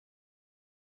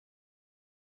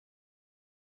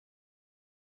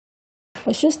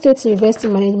Osun State University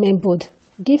Management Board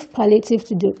give palliative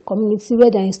to the community where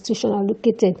their institutions are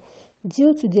located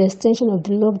due to the extension of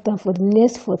the lockdown for the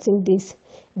next 14 days.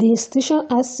 The institution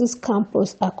has 6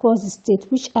 campuses across the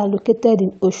state which are located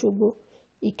in Osogbo,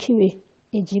 Ikire,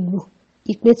 Ejigbo,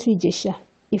 Ipetu-Ijesha,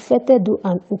 Ifetedo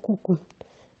and Okuku.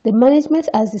 The management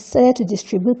has decided to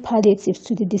distribute palliatives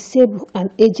to the disabled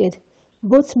and aged,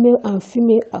 both male and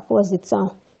female, across the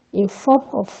town in form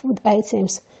of food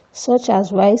items such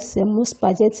as rice, semo,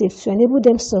 spaghetti to enable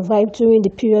them to survive during the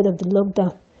period of the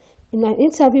lockdown. In an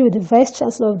interview with the Vice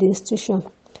Chancellor of the institution,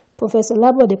 Professor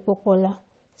Labode Popola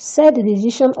said the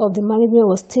decision of the management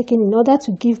was taken in order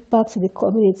to give back to the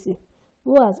community,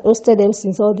 who has hosted them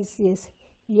since all these years.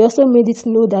 He also made it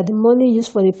known that the money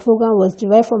used for the program was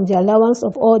derived from the allowance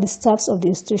of all the staffs of the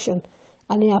institution,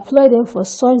 and he employed them for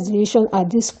such decision at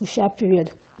this crucial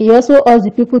period. He also urged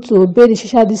the people to obey the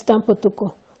social distance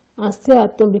protocol and stay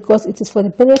at home because it is for the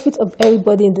benefit of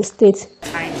everybody in the state.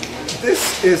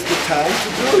 This is the time to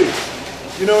do it.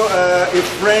 You know, a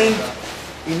friend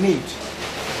in need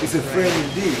is a friend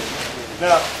indeed.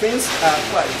 Now, things are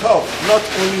quite tough, not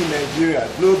only in Nigeria,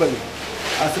 globally.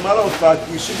 As a matter of fact,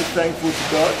 we should be thankful to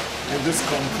God in this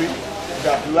country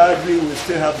that largely we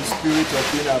still have the spirit of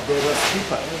being our brother's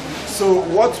keeper. So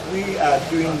what we are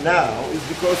doing now is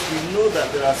because we know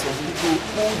that there are some people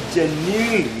who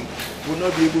genuinely will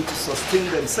not be able to sustain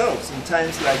themselves in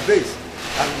times like this.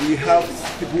 And we have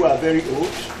people who are very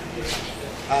old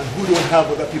and who don't have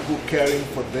other people caring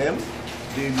for them.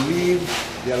 They live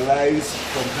their lives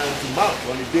from hand to mouth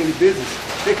on a daily basis.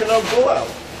 They cannot go out.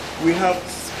 We have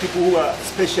people who are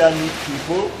special need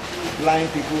people,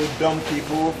 blind people, dumb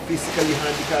people, physically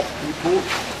handicapped people.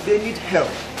 They need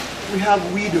help. We have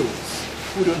widows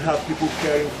who don't have people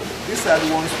caring for them. These are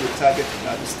the ones we're targeting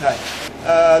at this time.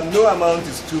 No amount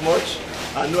is too much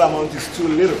and no amount is too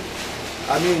little.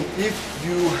 I mean, if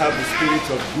you have the spirit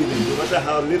of giving, no matter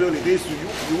how little it is to you,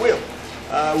 you will.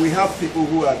 We have people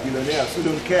who are billionaires who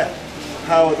don't care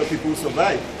how other people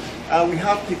survive. And we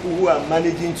have people who are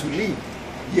managing to live,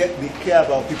 yet they care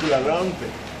about people around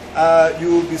them.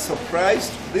 You will be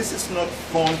surprised, this is not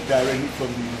funds directly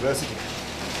from the university.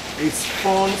 It's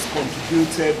funds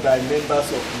contributed by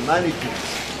members of management.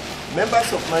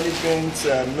 Members of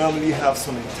management normally have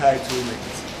some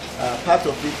entitlements. Part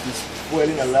of it is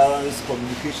fueling allowance,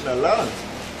 communication allowance.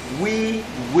 We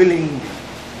willingly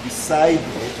decided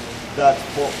that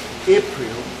for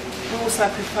April, we will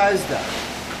sacrifice that.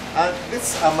 And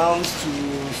this amounts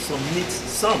to some neat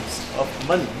sums of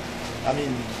money. I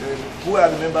mean, who are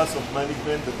the members of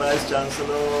management? The Vice Chancellor,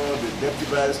 the Deputy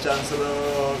Vice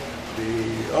Chancellor,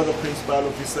 the other principal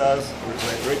officers,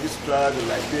 the registrar, the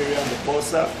librarian, the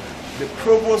bursar, the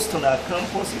provost on our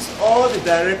campuses, all the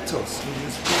directors in the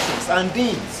institutions and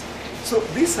deans. So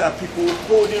these are people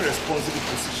holding responsible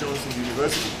positions in the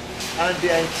university, and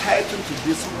they are entitled to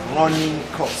this running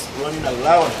cost, running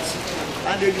allowance.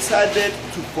 And they decided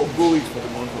to forgo it for the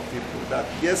month of April. That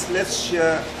yes, let's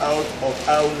share out of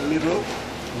our little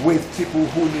with people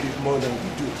who need it more than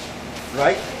we do,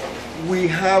 right? We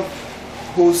have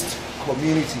host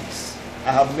communities.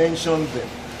 I have mentioned them.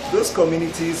 Those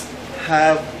communities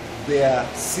have their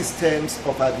systems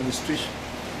of administration,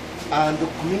 and the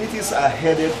communities are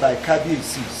headed by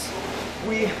KBCs.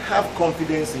 We have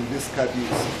confidence in these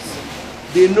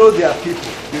KBCs. They know their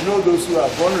people. They know those who are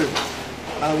vulnerable.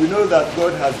 And we know that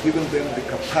God has given them the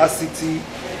capacity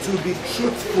to be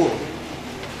truthful,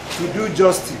 to do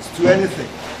justice, to anything.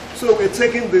 So we're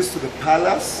taking this to the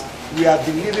palace. We are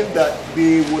believing that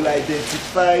they will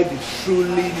identify the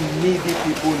truly needy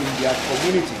people in their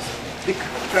communities. The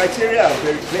criteria are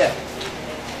very clear.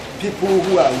 People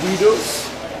who are widows,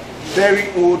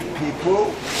 very old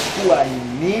people who are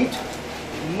in need.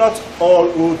 Not all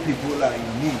old people are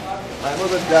in need. My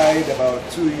mother died about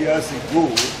 2 years ago.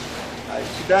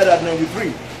 She died at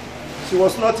 93. She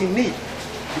was not in need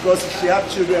because she had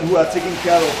children who are taking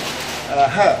care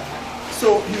of her.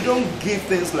 So you don't give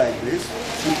things like this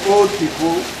to old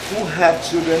people who have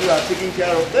children who are taking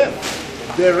care of them.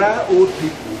 There are old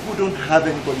people who don't have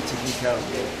anybody taking care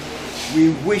of them. We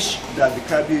wish that the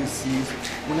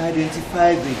KBCs will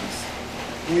identify these.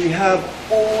 We have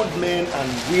old men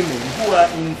and women who are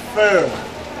infirm.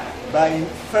 By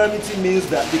infirmity means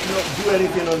that they cannot do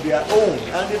anything on their own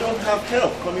and they don't have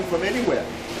help coming from anywhere.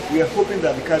 We are hoping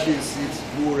that the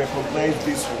KBCs will recognize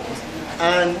these ones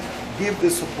and give the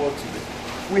support to them.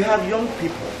 We have young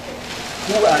people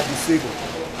who are disabled,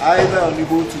 either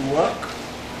unable to work,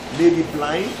 maybe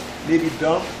blind, maybe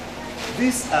dumb.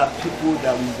 These are people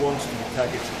that we want to be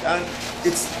targeted. And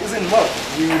it isn't much.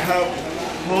 We have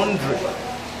 100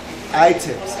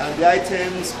 items, and the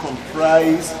items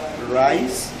comprise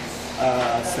rice,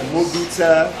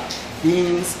 semovita,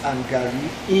 beans, and gari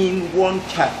in one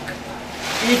pack.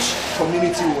 Each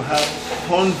community will have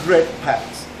 100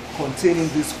 packs containing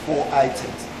these 4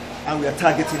 items, and we are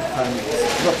targeting families,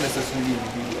 not necessarily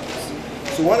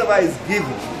individuals. So whatever is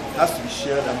given has to be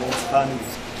shared amongst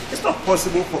families. It's not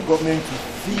possible for government to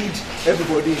feed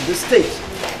everybody in this state.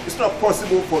 It's not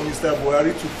possible for Mr.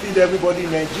 Buhari to feed everybody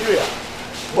in Nigeria.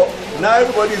 But now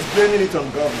everybody is blaming it on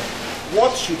government.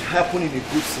 What should happen in a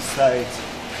good society?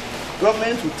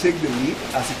 Government will take the lead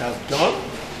as it has done,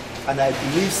 and I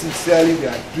believe sincerely they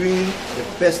are doing the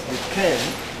best they can.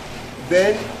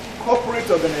 Then corporate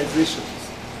organizations,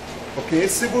 okay,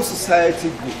 civil society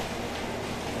group,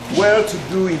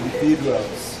 well-to-do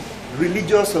individuals,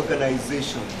 religious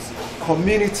organizations,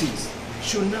 communities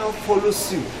should now follow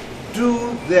suit,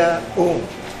 do their own.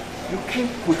 You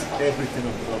can't put everything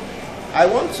on government. I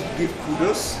want to give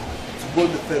kudos to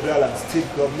both the federal and state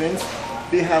governments.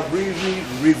 They have really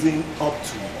risen up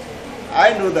to it.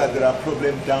 I know that there are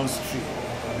problems downstream.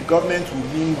 The government will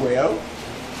mean well,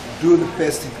 do the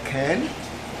best it can,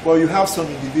 but you have some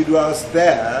individuals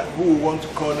there who will want to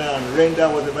corner and render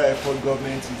whatever effort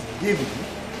government is giving,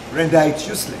 render it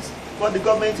useless. But the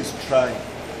government is trying.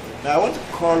 Now I want to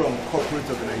call on corporate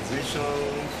organizations,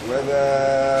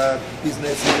 whether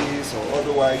businesses or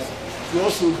otherwise, to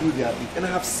also do their bit. And I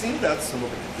have seen that some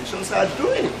organizations are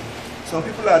doing it. Some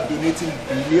people are donating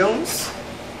billions.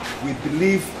 We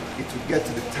believe it will get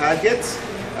to the target.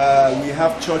 We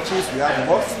have churches, we have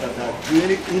mosques that are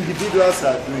doing it. Individuals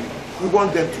are doing it. We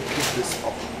want them to keep this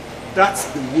up. That's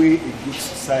the way a good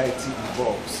society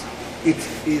evolves. It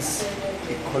is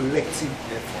a collective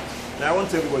effort. And I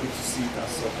want everybody to see it as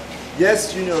such.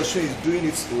 Yes, Junior Osun is doing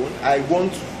its own. I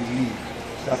want to believe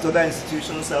that other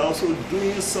institutions are also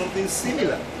doing something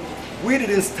similar. We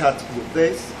didn't start with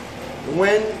this.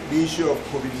 When the issue of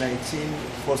COVID-19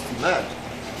 first emerged,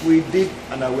 we did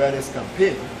an awareness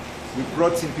campaign. We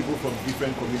brought in people from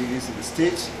different communities in the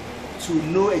state to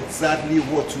know exactly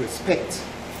what to expect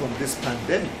from this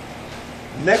pandemic.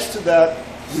 Next to that,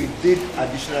 we did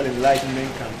additional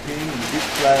enlightenment campaign. We did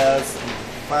flyers in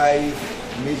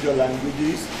 5 major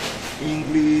languages: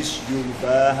 English,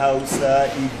 Yoruba, Hausa,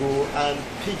 Igbo, and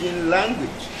Pidgin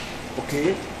language.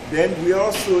 Okay. Then we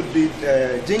also did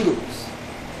jingles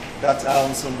that are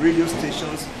on some radio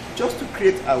stations just to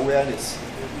create awareness,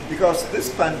 because this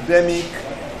pandemic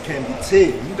can be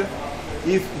tamed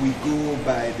if we go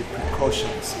by the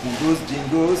precautions. In those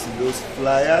jingles, in those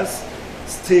flyers,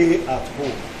 stay at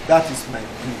home. That is my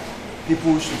plea.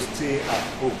 People should stay at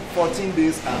home. 14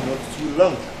 days are not too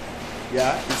long.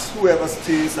 Yeah, it's whoever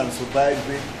stays and survives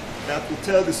it that will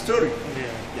tell the story.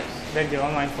 Yeah. Yes. Then the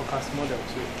online forecast model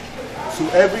too. So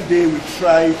every day we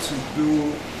try to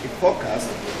do a forecast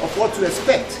of what to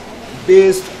expect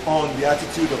based on the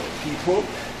attitude of people,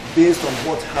 based on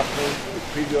what happened the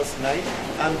previous night,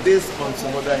 and based on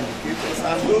some other indicators.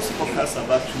 And those forecasts have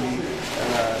actually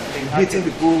hitting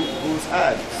the goals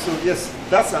hard. So yes,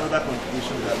 that's another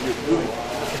contribution that we're doing.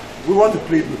 We want to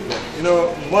plead with them. You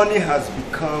know, money has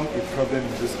become a problem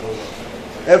in this world.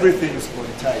 Everything is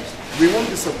monetized. We won't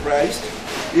be surprised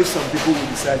if some people will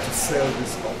decide to sell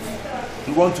this off.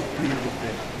 We want to plead with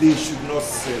them. They should not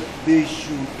sell. They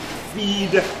should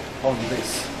feed on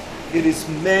this. It is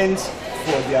meant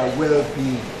for their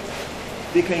well-being.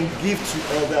 They can give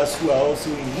to others who are also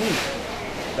in need,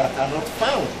 that are not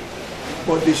found,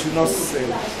 but they should not sell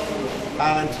it.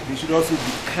 And they should also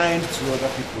be kind to other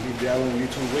people in their own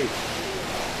little way.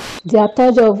 The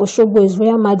Ataja of Osogbo, His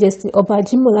Royal Majesty Oba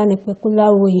Jimola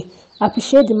Nepekulawoye,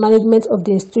 appreciate the management of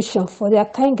the institution for their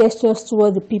kind gestures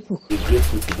towards the people. We're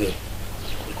grateful to them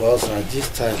because at this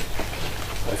time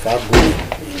of outgoing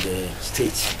in the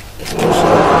state, especially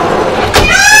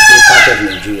part of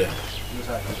Nigeria,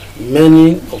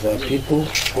 many of our people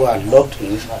who are locked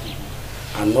in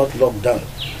and not locked down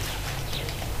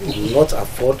will not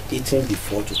afford eating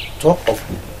before, to talk of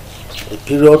a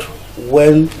period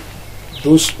when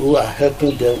those who are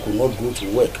helping them could not go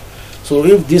to work. So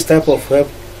if this type of help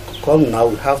come now,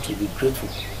 we have to be grateful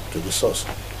to the source.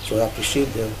 So I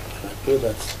appreciate them, and I pray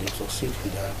that they succeed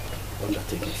in their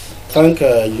undertakings. Thank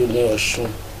Junior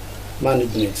Osun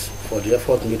management for the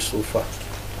effort made so far,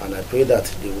 and I pray that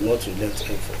they will not relent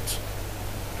effort.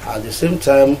 At the same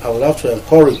time, I will have to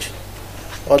encourage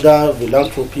other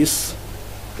philanthropists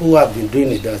who have been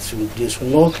doing it, that they should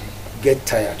not get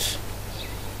tired.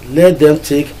 Let them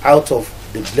take out of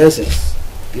the blessings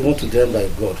given to them by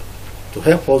God to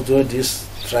help us during this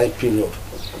trying period,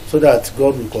 so that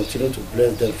God will continue to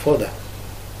bless them further.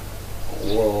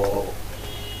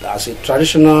 As a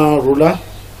traditional ruler,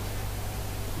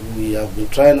 we have been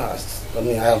trying as I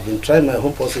mean, I have been trying my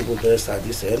whole possible best at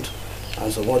this end,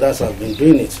 and some others have been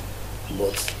doing it,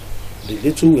 but the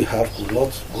little we have could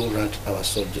not go around our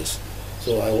subjects.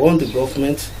 So I want the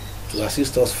government to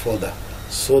assist us further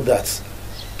so that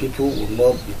people will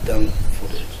not be down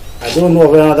for it. I don't know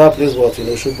of any other place but in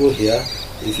Osogbo here.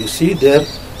 If you see them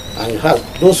and you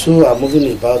have those who are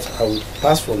moving about, I will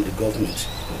pass from the government.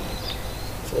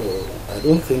 So I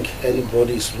don't think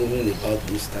anybody is roaming about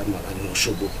this time around in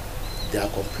Osogbo. They are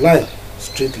complying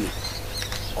strictly,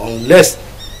 unless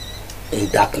in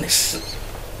darkness.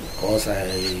 Because I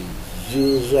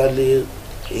usually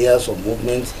hear some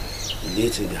movement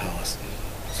late in the hours.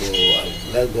 So I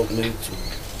would like government to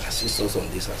assist us on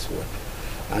this as well.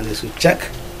 And they should check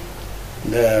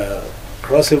the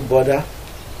crossing border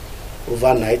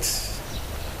overnight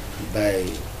by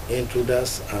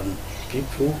intruders and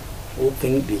people who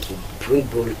think they could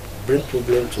bring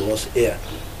problem to us here.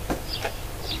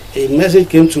 A message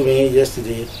came to me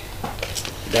yesterday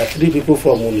that 3 people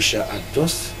from Onitsha had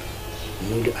just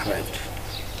newly arrived.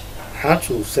 I had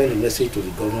to send a message to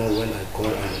the governor when I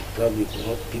called and probably could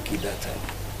not pick it that time.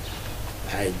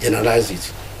 I generalized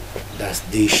it that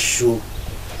they should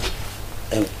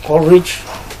encourage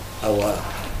our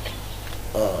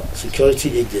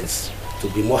security agents to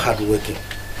be more hardworking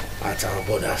at our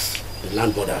borders, the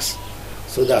land borders,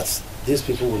 so that these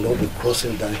people will not be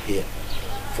crossing down here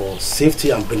for safety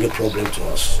and bringing problem to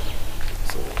us.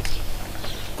 So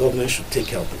government should take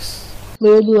care of this.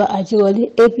 Moyoluwa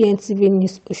Ajiwole, APN TV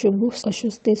News, Osogbo,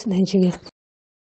 Osun State, Nigeria.